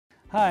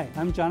Hi,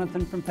 I'm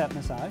Jonathan from Pet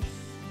Massage,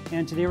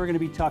 and today we're going to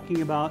be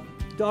talking about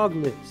dog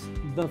lips,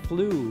 the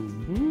flu.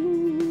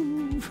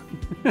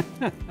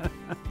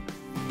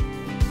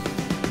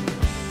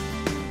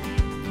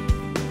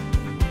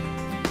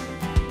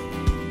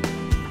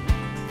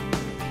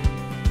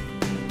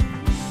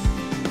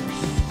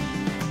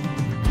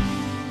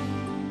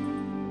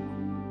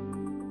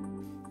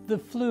 The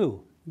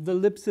flu, the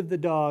lips of the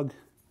dog,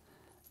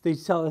 they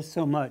tell us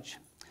so much.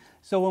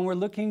 So when we're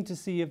looking to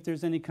see if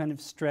there's any kind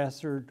of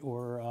stress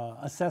or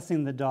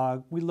assessing the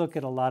dog, we look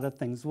at a lot of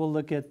things. We'll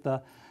look at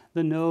the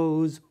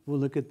nose, we'll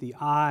look at the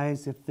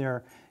eyes. If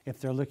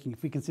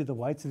we can see the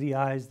whites of the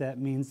eyes, that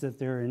means that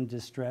they're in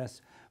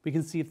distress. We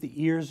can see if the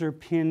ears are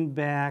pinned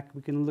back.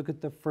 We can look at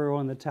the furrow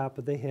on the top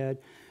of the head.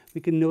 We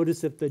can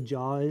notice if the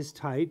jaw is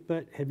tight.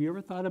 But have you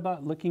ever thought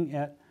about looking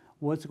at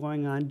what's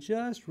going on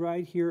just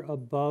right here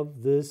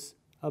above this,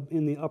 up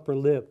in the upper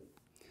lip?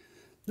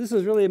 This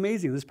is really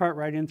amazing, this part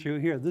right in through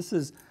here. This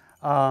is,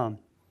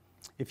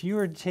 if you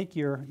were to take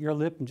your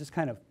lip and just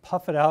kind of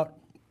puff it out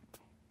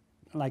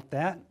like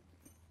that,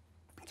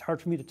 it's hard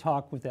for me to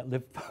talk with that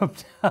lip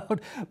puffed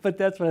out, but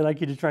that's what I'd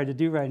like you to try to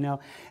do right now.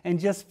 And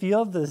just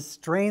feel the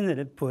strain that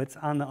it puts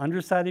on the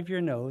underside of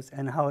your nose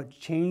and how it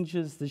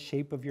changes the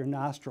shape of your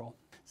nostril.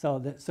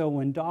 So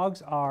when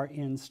dogs are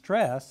in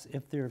stress,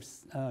 if they're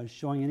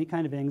showing any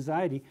kind of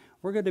anxiety,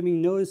 we're going to be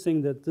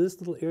noticing that this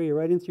little area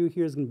right in through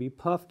here is going to be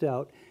puffed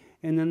out,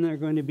 and then they're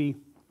going to be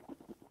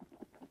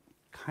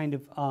kind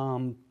of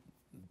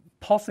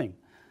pulsing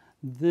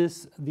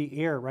the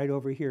air right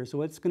over here. So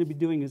what it's going to be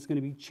doing is going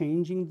to be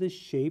changing the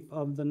shape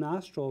of the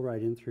nostril right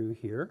in through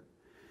here.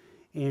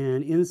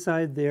 And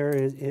inside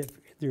there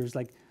there's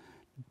like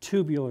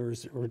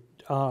tubulars or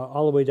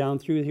all the way down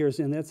through here,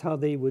 and that's how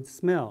they would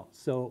smell.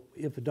 So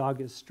if a dog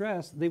is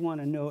stressed, they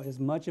want to know as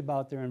much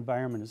about their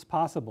environment as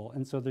possible,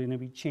 and so they're going to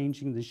be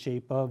changing the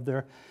shape of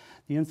the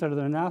inside of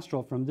their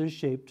nostril from this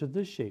shape to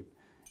this shape,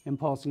 and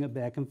pulsing it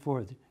back and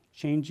forth,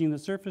 changing the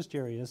surface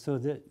area so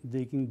that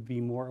they can be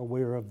more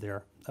aware of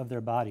their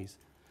bodies.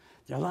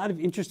 There are a lot of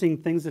interesting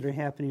things that are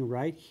happening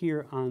right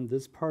here on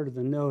this part of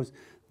the nose.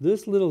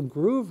 This little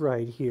groove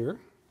right here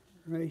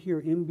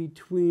in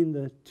between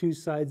the two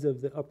sides of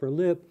the upper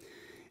lip,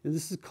 and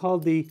this is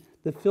called the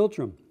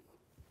philtrum.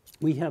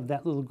 We have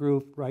that little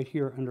groove right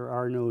here under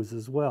our nose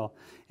as well.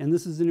 And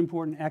this is an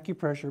important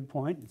acupressure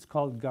point. It's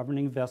called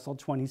governing vessel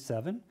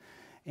 27.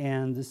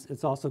 And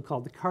it's also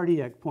called the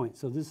cardiac point.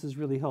 So this is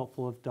really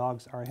helpful if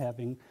dogs are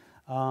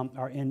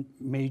in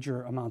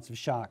major amounts of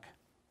shock.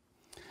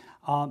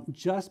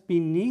 Just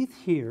beneath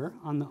here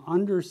on the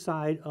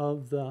underside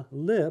of the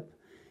lip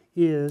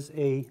is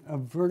a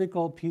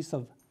vertical piece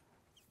of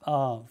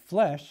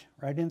flesh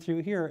right in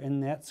through here,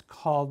 and that's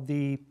called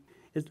the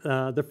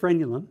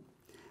frenulum.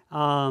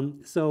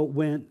 So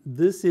when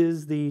this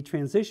is the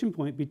transition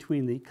point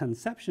between the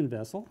conception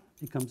vessel,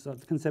 it comes up,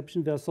 the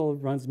conception vessel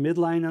runs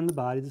midline on the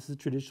body. This is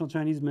traditional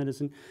Chinese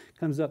medicine.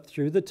 Comes up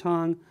through the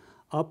tongue,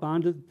 up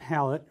onto the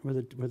palate, where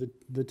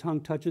the tongue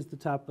touches the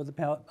top of the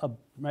palate, up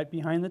right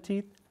behind the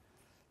teeth,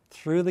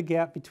 through the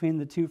gap between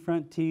the two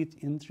front teeth,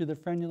 in through the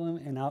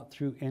frenulum, and out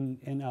through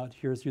and out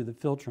here through the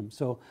philtrum.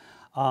 So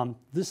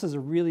this is a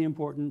really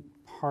important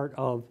part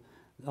of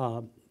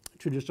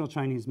traditional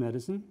Chinese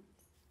medicine.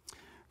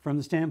 From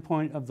the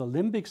standpoint of the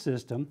limbic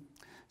system,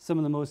 some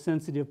of the most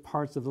sensitive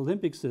parts of the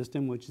limbic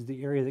system, which is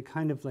the area that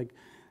kind of like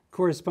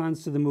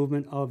corresponds to the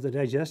movement of the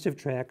digestive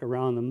tract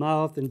around the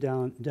mouth and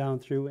down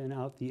through and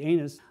out the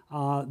anus.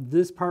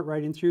 This part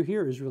right in through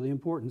here is really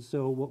important.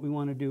 So what we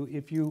want to do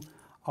if you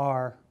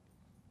are,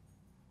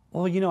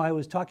 well, you know, I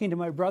was talking to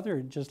my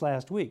brother just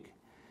last week,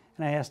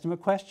 and I asked him a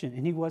question,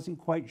 and he wasn't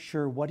quite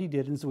sure what he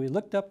did, and so he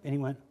looked up and he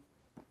went,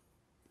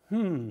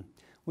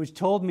 which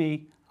told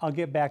me, I'll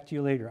get back to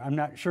you later. I'm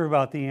not sure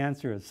about the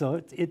answer.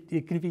 So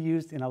it can be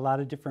used in a lot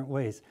of different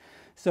ways.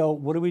 So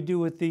what do we do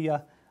with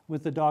the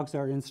dogs that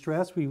are in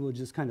stress? We will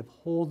just kind of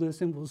hold this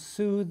and we'll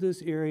soothe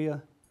this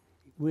area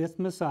with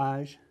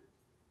massage.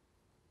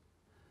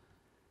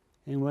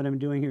 And what I'm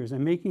doing here is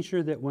I'm making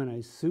sure that when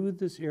I soothe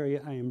this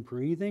area, I am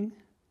breathing.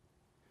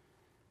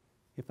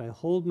 If I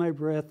hold my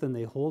breath, then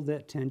they hold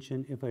that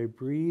tension. If I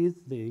breathe,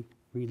 they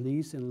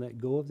release and let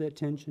go of that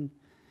tension.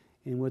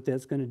 And what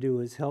that's going to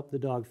do is help the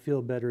dog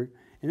feel better.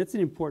 And it's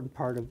an important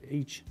part of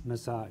each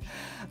massage.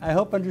 I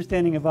hope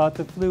understanding about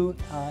the flu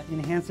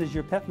enhances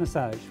your pet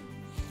massage.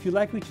 If you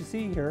like what you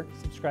see here,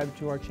 subscribe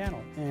to our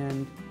channel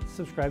and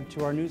subscribe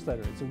to our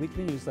newsletter. It's a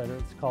weekly newsletter.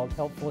 It's called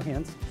Helpful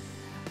Hints,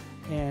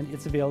 and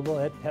it's available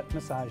at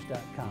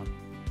petmassage.com.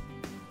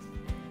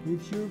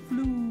 It's your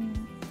flu.